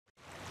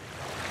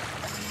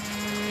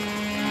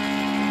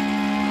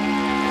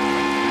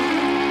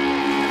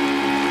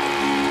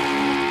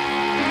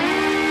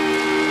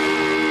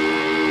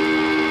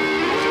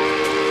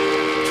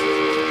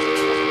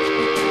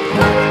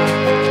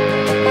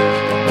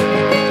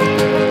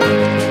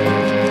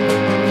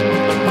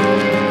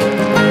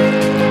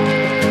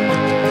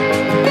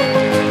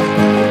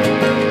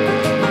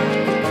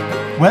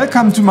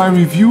Welcome to my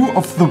review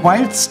of the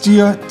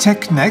Wildsteer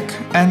Tech Neck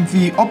and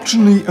the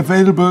optionally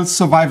available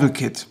survival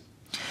kit.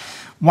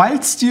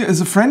 Wildsteer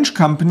is a French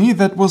company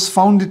that was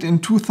founded in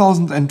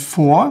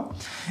 2004.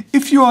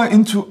 If you are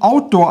into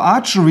outdoor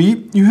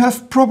archery, you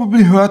have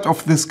probably heard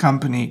of this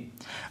company.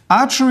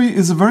 Archery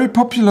is a very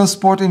popular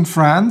sport in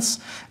France,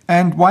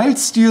 and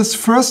Wildsteer's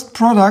first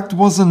product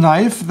was a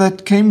knife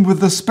that came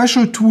with a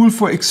special tool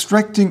for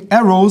extracting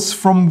arrows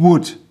from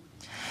wood.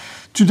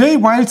 Today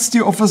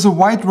Wildsteer offers a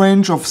wide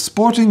range of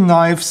sporting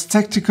knives,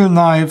 tactical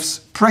knives,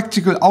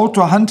 practical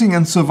outdoor hunting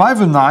and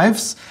survival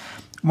knives,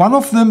 one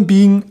of them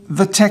being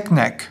the Tech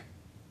Neck.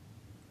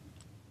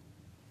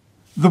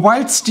 The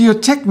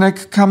Wildsteer Tech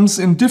Neck comes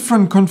in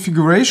different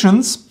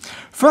configurations.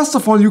 First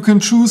of all, you can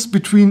choose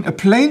between a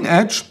plain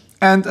edge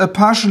and a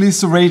partially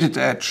serrated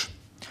edge.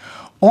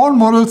 All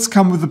models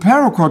come with a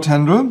paracord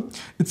handle.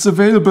 It's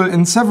available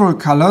in several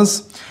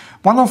colors,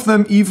 one of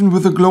them even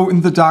with a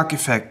glow-in-the-dark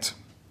effect.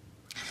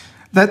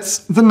 That's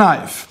the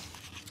knife.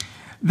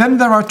 Then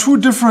there are two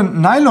different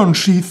nylon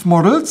sheath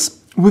models,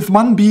 with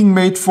one being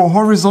made for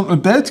horizontal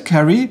belt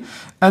carry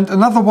and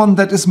another one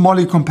that is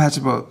MOLLE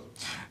compatible.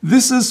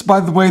 This is, by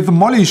the way, the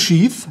MOLLE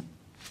sheath.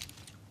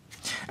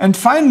 And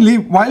finally,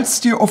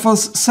 Wildsteer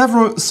offers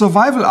several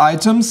survival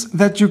items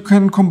that you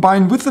can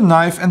combine with the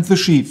knife and the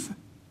sheath.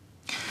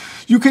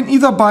 You can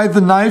either buy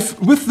the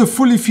knife with the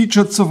fully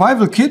featured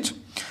survival kit,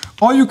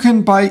 or you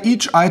can buy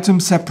each item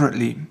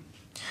separately.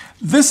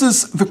 This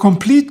is the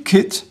complete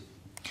kit.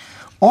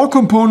 All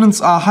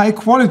components are high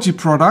quality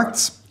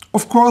products.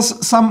 Of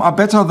course, some are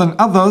better than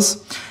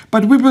others,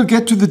 but we will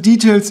get to the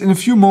details in a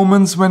few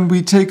moments when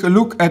we take a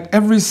look at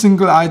every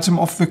single item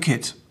of the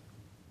kit.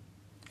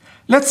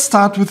 Let's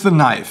start with the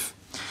knife.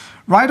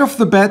 Right off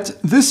the bat,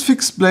 this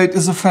fixed blade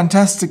is a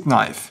fantastic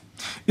knife.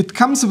 It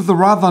comes with a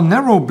rather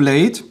narrow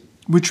blade,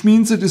 which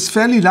means it is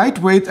fairly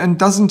lightweight and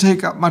doesn't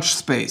take up much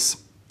space.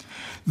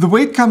 The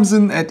weight comes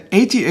in at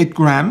 88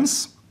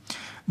 grams.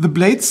 The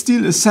blade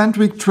steel is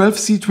Sandvik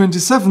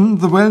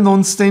 12C27, the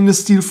well-known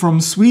stainless steel from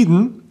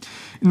Sweden.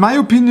 In my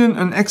opinion,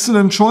 an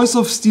excellent choice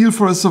of steel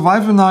for a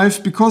survival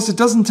knife because it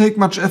doesn't take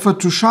much effort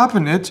to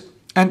sharpen it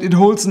and it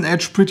holds an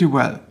edge pretty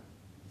well.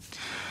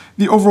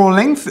 The overall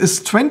length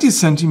is 20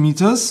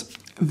 centimeters.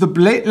 The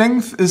blade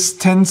length is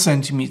 10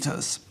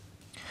 centimeters.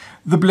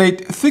 The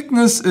blade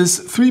thickness is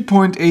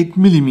 3.8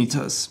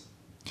 millimeters.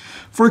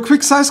 For a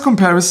quick size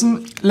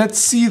comparison, let's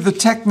see the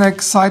Tech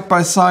Neck side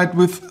by side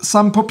with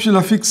some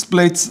popular fixed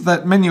blades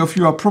that many of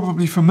you are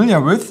probably familiar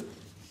with.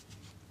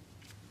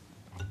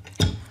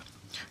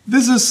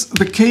 This is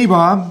the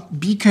Ka-Bar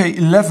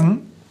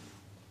BK11.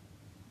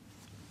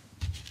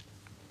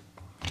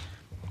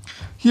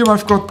 Here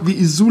I've got the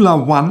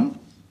Isula 1.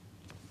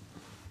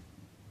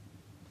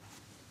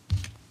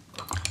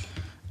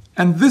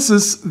 And this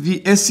is the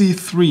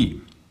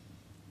SE3.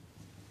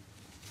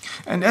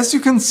 And as you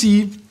can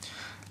see,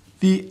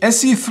 the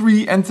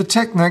SE3 and the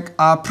Tech Neck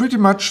are pretty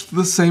much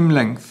the same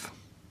length.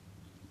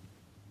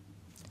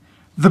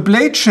 The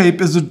blade shape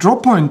is a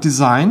drop point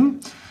design.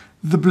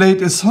 The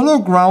blade is hollow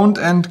ground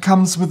and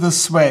comes with a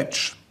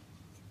swedge.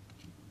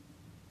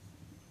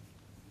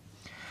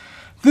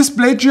 This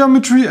blade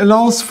geometry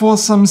allows for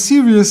some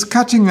serious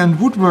cutting and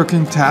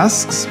woodworking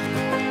tasks.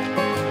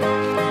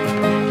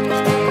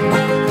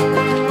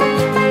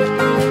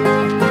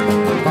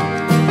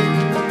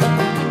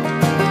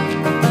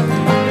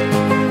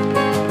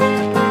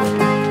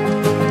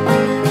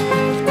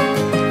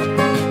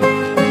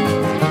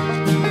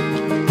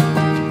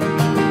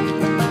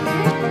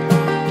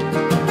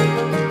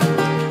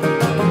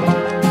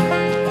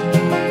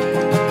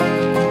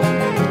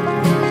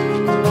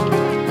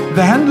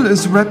 The handle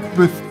is wrapped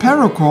with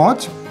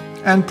paracord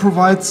and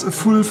provides a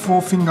full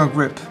 4-finger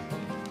grip.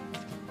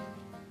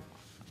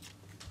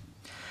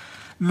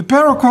 The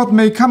paracord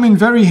may come in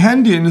very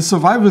handy in a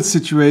survival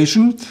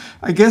situation.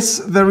 I guess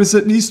there is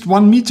at least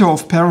 1 meter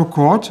of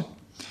paracord.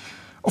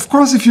 Of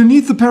course, if you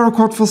need the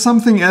paracord for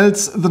something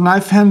else, the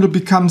knife handle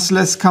becomes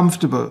less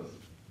comfortable.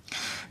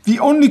 The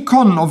only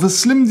con of a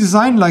slim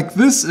design like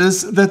this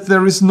is that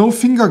there is no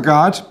finger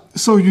guard,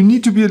 so you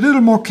need to be a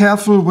little more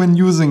careful when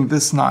using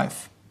this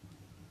knife.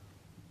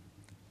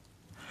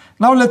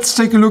 Now let's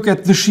take a look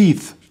at the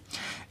sheath.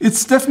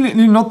 It's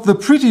definitely not the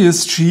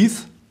prettiest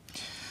sheath.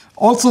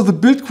 Also, the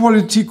build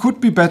quality could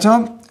be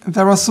better.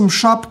 There are some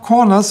sharp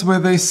corners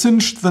where they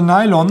cinched the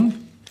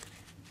nylon.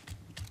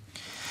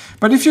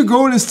 But if your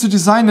goal is to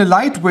design a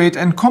lightweight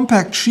and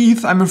compact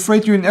sheath, I'm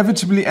afraid you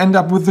inevitably end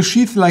up with a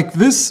sheath like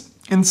this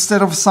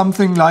instead of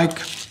something like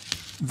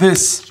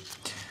this.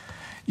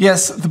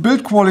 Yes, the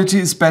build quality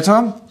is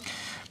better,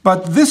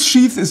 but this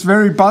sheath is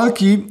very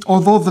bulky,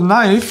 although the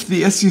knife,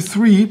 the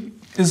SE3,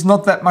 is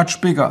not that much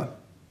bigger.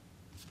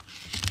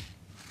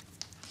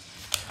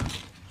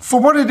 For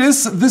what it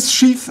is, this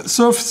sheath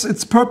serves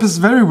its purpose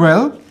very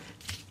well.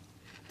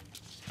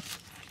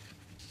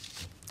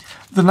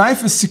 The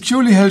knife is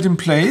securely held in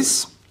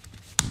place.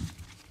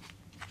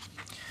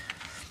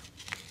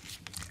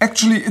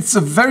 Actually, it's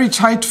a very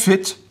tight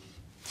fit.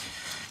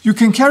 You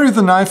can carry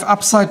the knife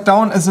upside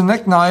down as a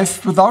neck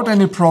knife without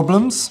any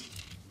problems.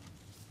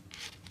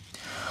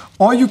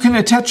 or you can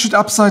attach it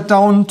upside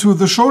down to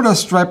the shoulder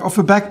strap of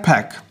a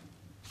backpack.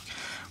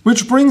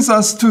 Which brings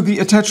us to the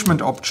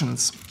attachment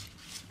options.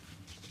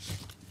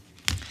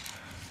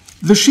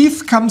 The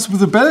sheath comes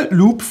with a belt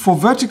loop for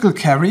vertical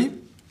carry,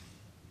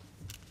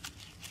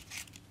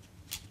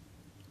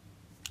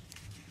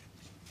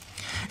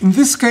 in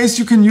this case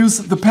you can use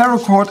the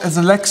paracord as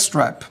a leg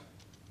strap.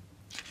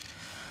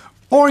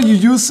 Or you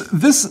use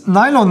this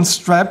nylon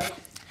strap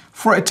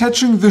for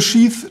attaching the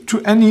sheath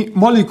to any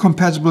MOLLE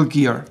compatible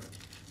gear.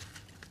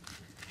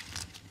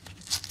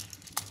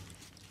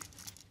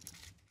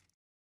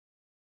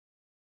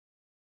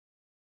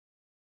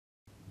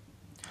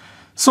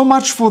 So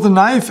much for the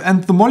knife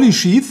and the MOLLE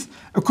sheath,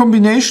 a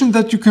combination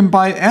that you can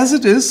buy as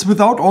it is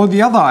without all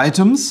the other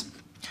items.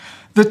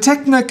 The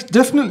Tech-Neck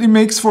definitely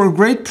makes for a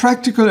great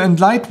practical and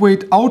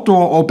lightweight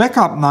outdoor or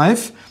backup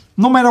knife,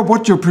 no matter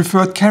what your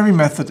preferred carry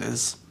method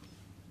is.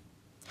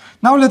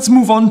 Now let's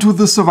move on to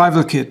the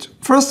survival kit.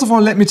 First of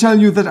all, let me tell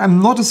you that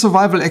I'm not a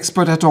survival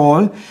expert at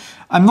all.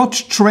 I'm not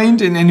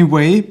trained in any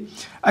way.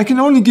 I can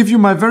only give you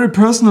my very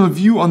personal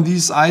view on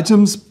these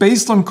items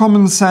based on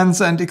common sense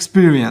and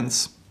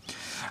experience.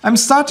 I'm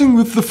starting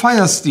with the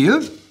fire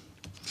steel.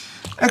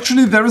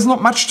 Actually, there is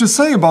not much to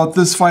say about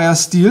this fire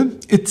steel.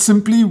 It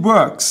simply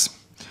works.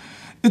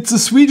 It's a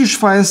Swedish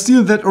fire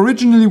steel that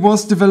originally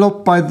was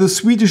developed by the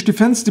Swedish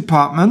Defense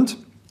Department.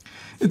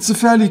 It's a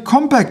fairly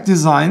compact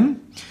design.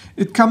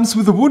 It comes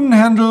with a wooden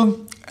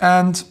handle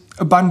and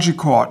a bungee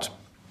cord.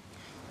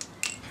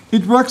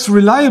 It works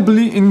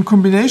reliably in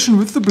combination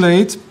with the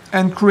blade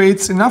and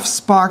creates enough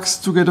sparks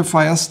to get a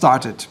fire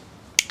started.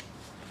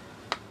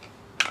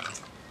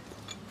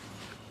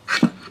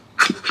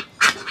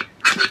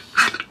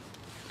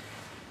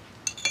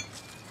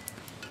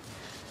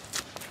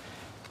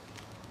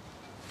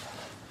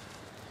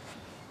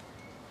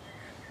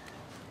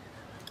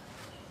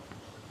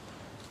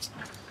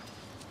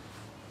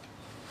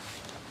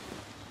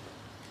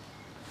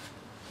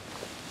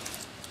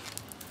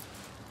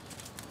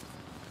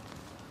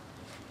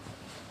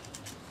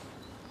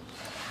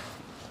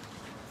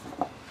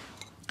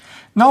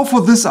 Now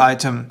for this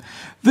item.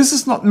 This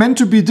is not meant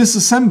to be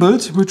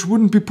disassembled, which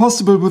wouldn't be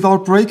possible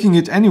without breaking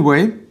it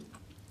anyway.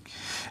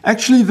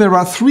 Actually, there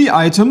are 3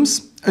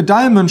 items: a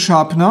diamond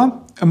sharpener,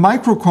 a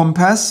micro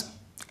compass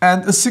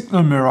and a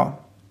signal mirror.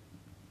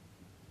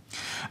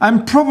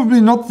 I'm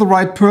probably not the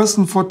right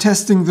person for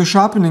testing the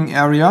sharpening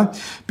area,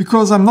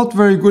 because I'm not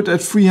very good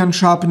at freehand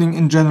sharpening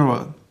in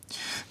general.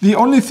 The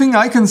only thing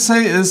I can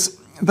say is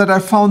that I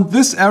found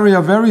this area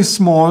very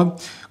small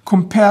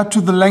compared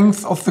to the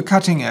length of the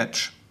cutting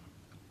edge.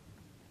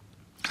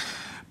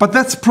 But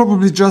that's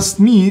probably just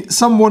me.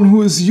 Someone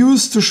who is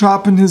used to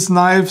sharpen his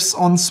knives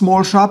on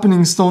small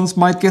sharpening stones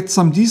might get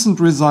some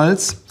decent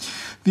results.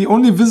 The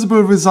only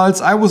visible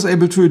results I was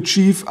able to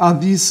achieve are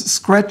these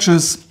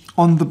scratches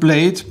on the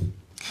blade.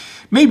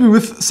 Maybe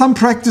with some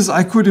practice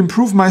I could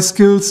improve my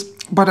skills,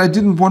 but I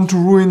didn't want to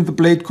ruin the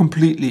blade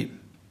completely.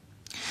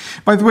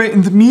 By the way,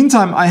 in the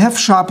meantime, I have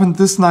sharpened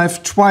this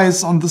knife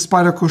twice on the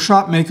Spyderco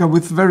Sharpmaker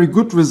with very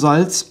good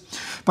results.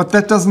 But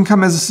that doesn't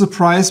come as a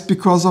surprise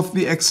because of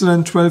the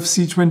excellent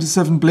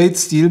 12C27 blade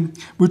steel,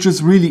 which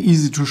is really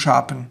easy to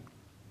sharpen.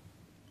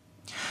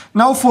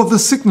 Now for the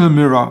signal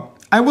mirror.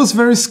 I was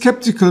very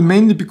skeptical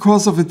mainly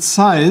because of its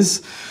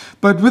size,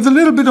 but with a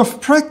little bit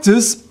of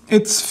practice,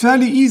 it's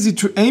fairly easy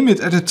to aim it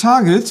at a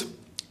target,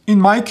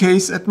 in my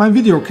case at my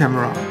video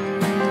camera.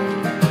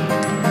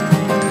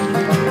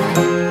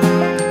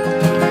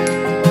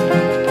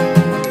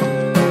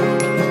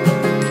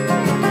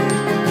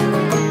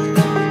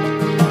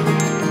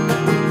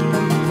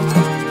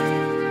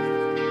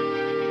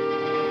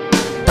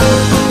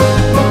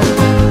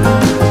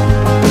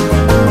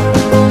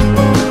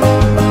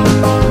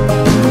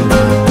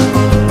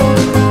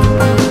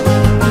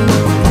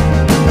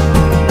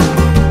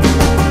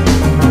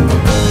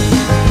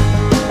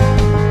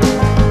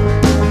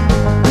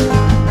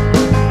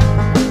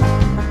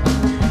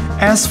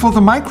 As for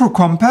the micro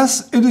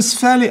compass, it is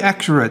fairly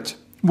accurate.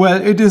 Well,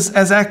 it is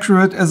as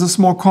accurate as a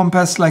small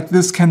compass like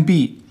this can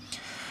be.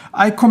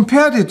 I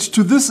compared it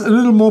to this a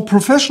little more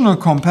professional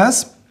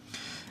compass,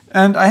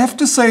 and I have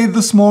to say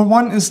the small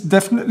one is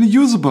definitely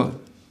usable.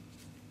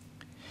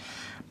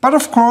 But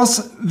of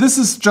course, this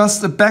is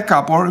just a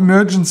backup or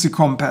emergency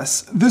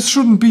compass. This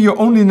shouldn't be your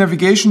only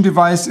navigation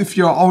device if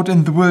you're out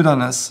in the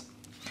wilderness.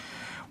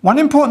 One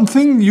important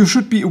thing you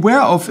should be aware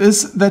of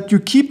is that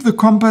you keep the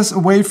compass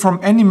away from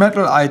any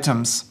metal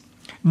items,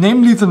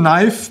 namely the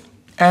knife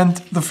and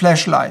the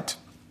flashlight.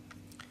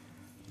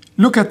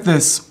 Look at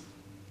this.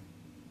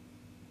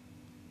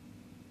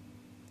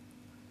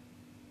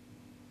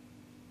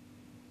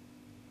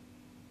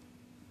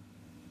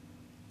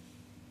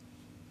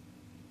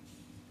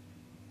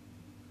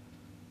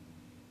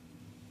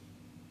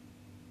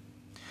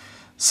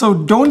 So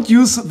don't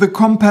use the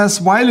compass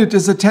while it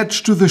is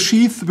attached to the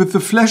sheath with the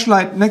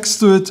flashlight next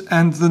to it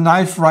and the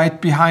knife right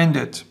behind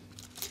it.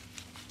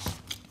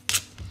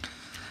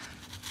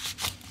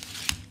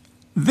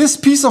 This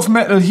piece of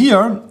metal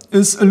here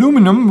is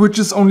aluminum, which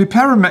is only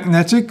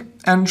paramagnetic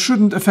and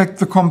shouldn't affect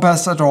the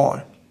compass at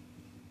all.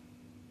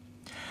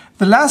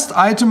 The last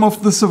item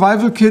of the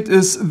survival kit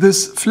is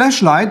this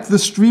flashlight, the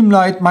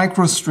Streamlight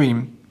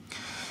MicroStream.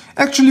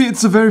 Actually,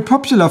 it's a very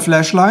popular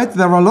flashlight.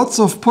 There are lots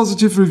of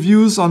positive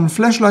reviews on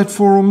flashlight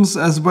forums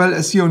as well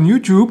as here on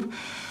YouTube,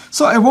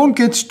 so I won't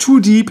get too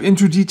deep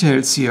into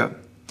details here.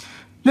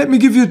 Let me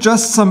give you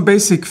just some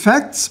basic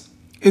facts.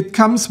 It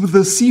comes with a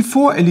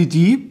C4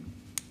 LED.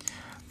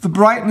 The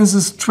brightness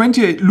is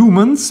 28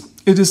 lumens.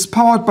 It is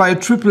powered by a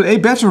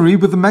AAA battery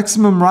with a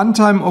maximum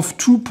runtime of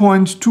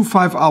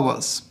 2.25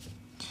 hours.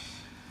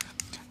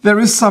 There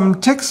is some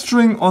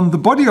texturing on the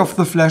body of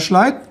the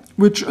flashlight,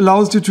 which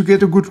allows you to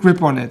get a good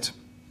grip on it.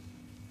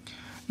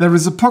 There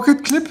is a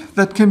pocket clip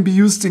that can be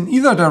used in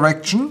either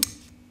direction.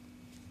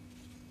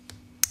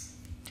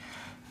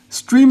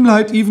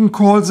 Streamlight even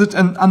calls it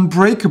an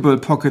unbreakable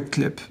pocket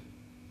clip.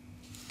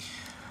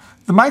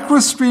 The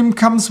MicroStream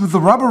comes with a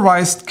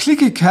rubberized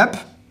clicky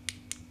cap.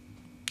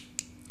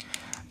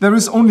 There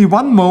is only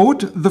one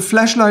mode. The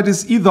flashlight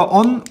is either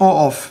on or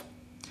off.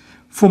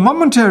 For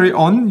momentary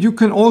on, you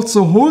can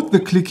also hold the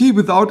clicky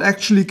without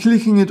actually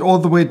clicking it all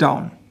the way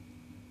down.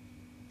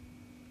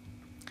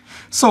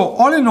 So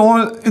all in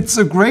all, it's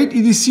a great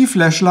EDC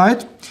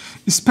flashlight,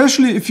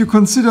 especially if you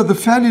consider the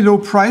fairly low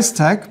price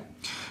tag.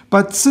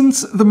 But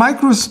since the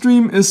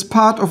MicroStream is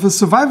part of a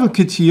survival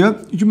kit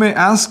here, you may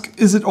ask,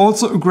 is it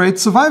also a great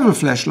survival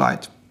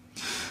flashlight?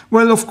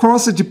 Well, of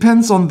course, it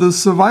depends on the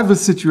survival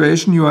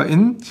situation you are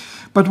in.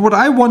 But what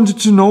I wanted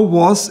to know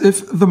was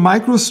if the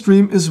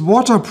MicroStream is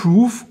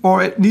waterproof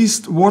or at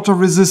least water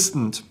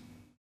resistant.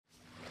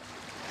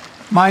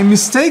 My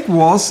mistake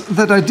was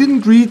that I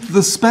didn't read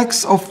the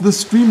specs of the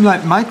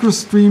Streamlight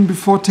MicroStream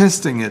before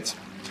testing it.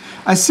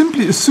 I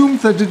simply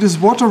assumed that it is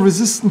water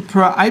resistant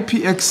per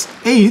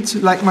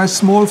IPX8 like my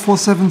small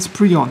 4.7's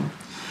Prion.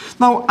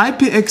 Now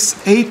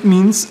IPX8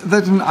 means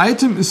that an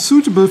item is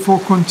suitable for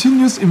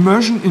continuous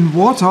immersion in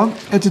water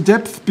at a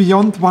depth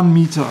beyond 1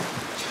 meter.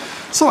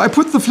 So I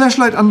put the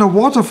flashlight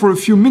underwater for a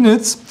few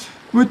minutes,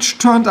 which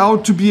turned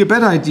out to be a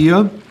bad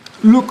idea.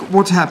 Look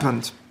what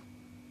happened.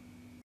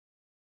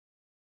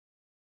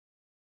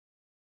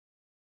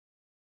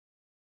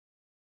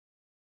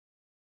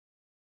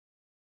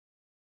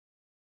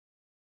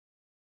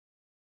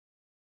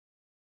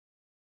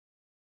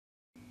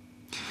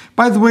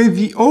 By the way,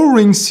 the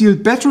O-ring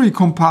sealed battery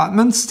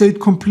compartment stayed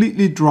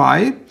completely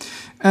dry,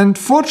 and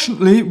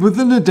fortunately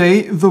within a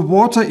day the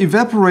water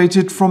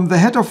evaporated from the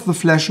head of the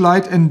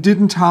flashlight and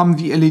didn't harm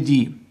the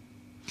LED.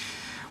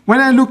 When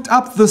I looked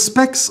up the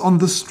specs on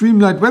the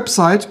Streamlight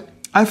website,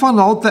 I found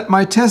out that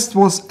my test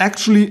was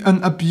actually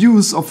an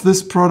abuse of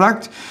this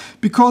product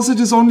because it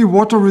is only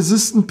water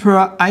resistant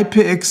per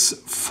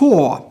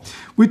IPX4,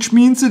 which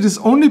means it is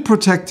only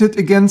protected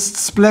against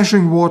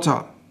splashing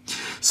water.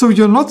 So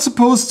you're not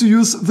supposed to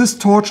use this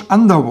torch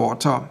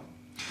underwater.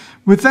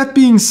 With that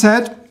being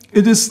said,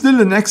 it is still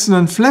an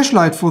excellent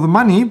flashlight for the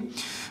money,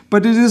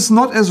 but it is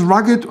not as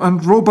rugged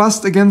and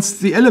robust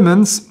against the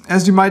elements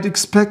as you might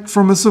expect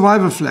from a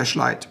survival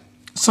flashlight.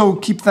 So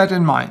keep that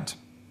in mind.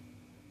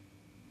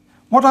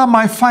 What are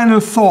my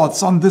final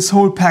thoughts on this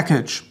whole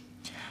package?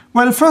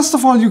 Well, first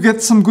of all, you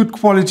get some good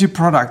quality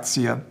products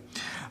here.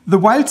 The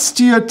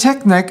Wildsteer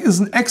Tech Neck is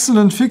an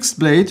excellent fixed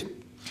blade.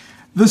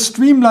 The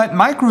Streamlight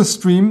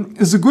MicroStream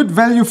is a good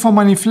value for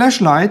money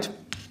flashlight.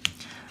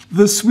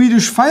 The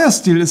Swedish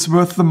Wildsteer is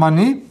worth the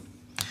money.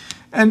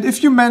 And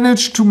if you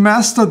manage to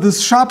master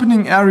this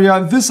sharpening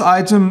area, this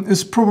item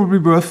is probably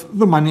worth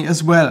the money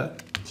as well.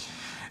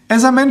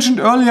 As I mentioned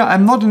earlier,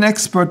 I'm not an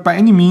expert by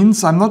any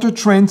means. I'm not a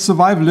trained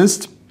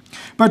survivalist.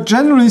 But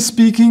generally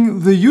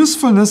speaking, the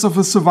usefulness of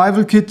a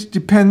survival kit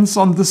depends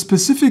on the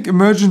specific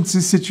emergency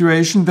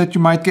situation that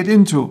you might get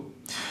into.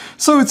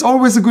 So it's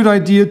always a good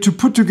idea to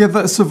put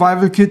together a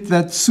survival kit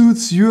that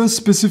suits your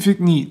specific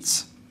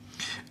needs.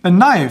 A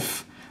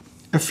knife,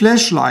 a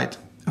flashlight,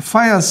 a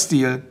fire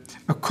steel,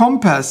 a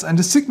compass and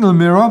a signal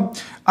mirror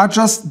are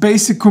just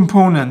basic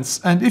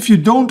components, and if you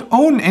don't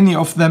own any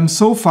of them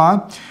so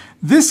far,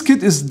 this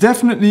kit is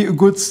definitely a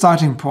good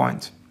starting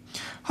point.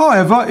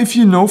 However, if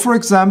you know, for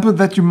example,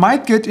 that you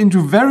might get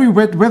into very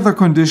wet weather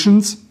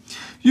conditions,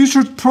 you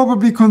should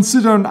probably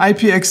consider an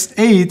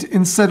IPX8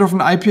 instead of an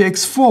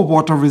IPX4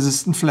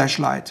 water-resistant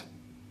flashlight.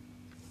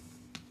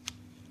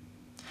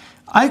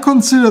 I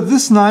consider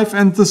this knife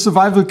and the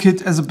survival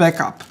kit as a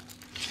backup.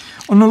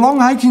 On a long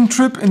hiking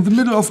trip in the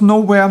middle of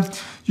nowhere,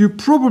 you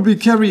probably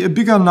carry a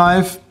bigger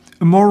knife,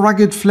 a more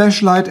rugged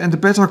flashlight and a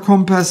better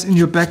compass in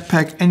your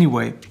backpack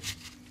anyway.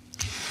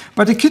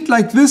 But a kit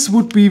like this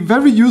would be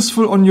very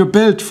useful on your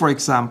belt, for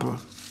example.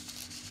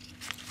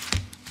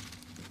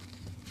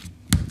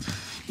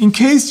 In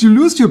case you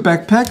lose your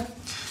backpack,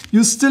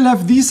 you still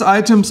have these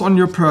items on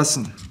your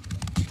person.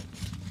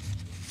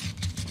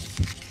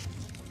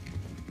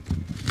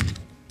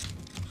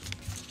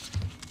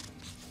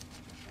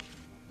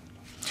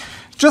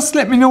 Just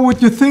let me know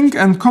what you think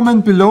and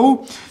comment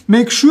below.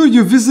 Make sure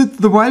you visit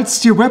the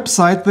Wildsteer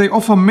website, they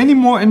offer many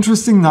more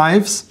interesting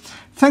knives.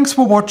 Thanks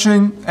for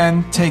watching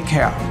and take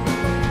care.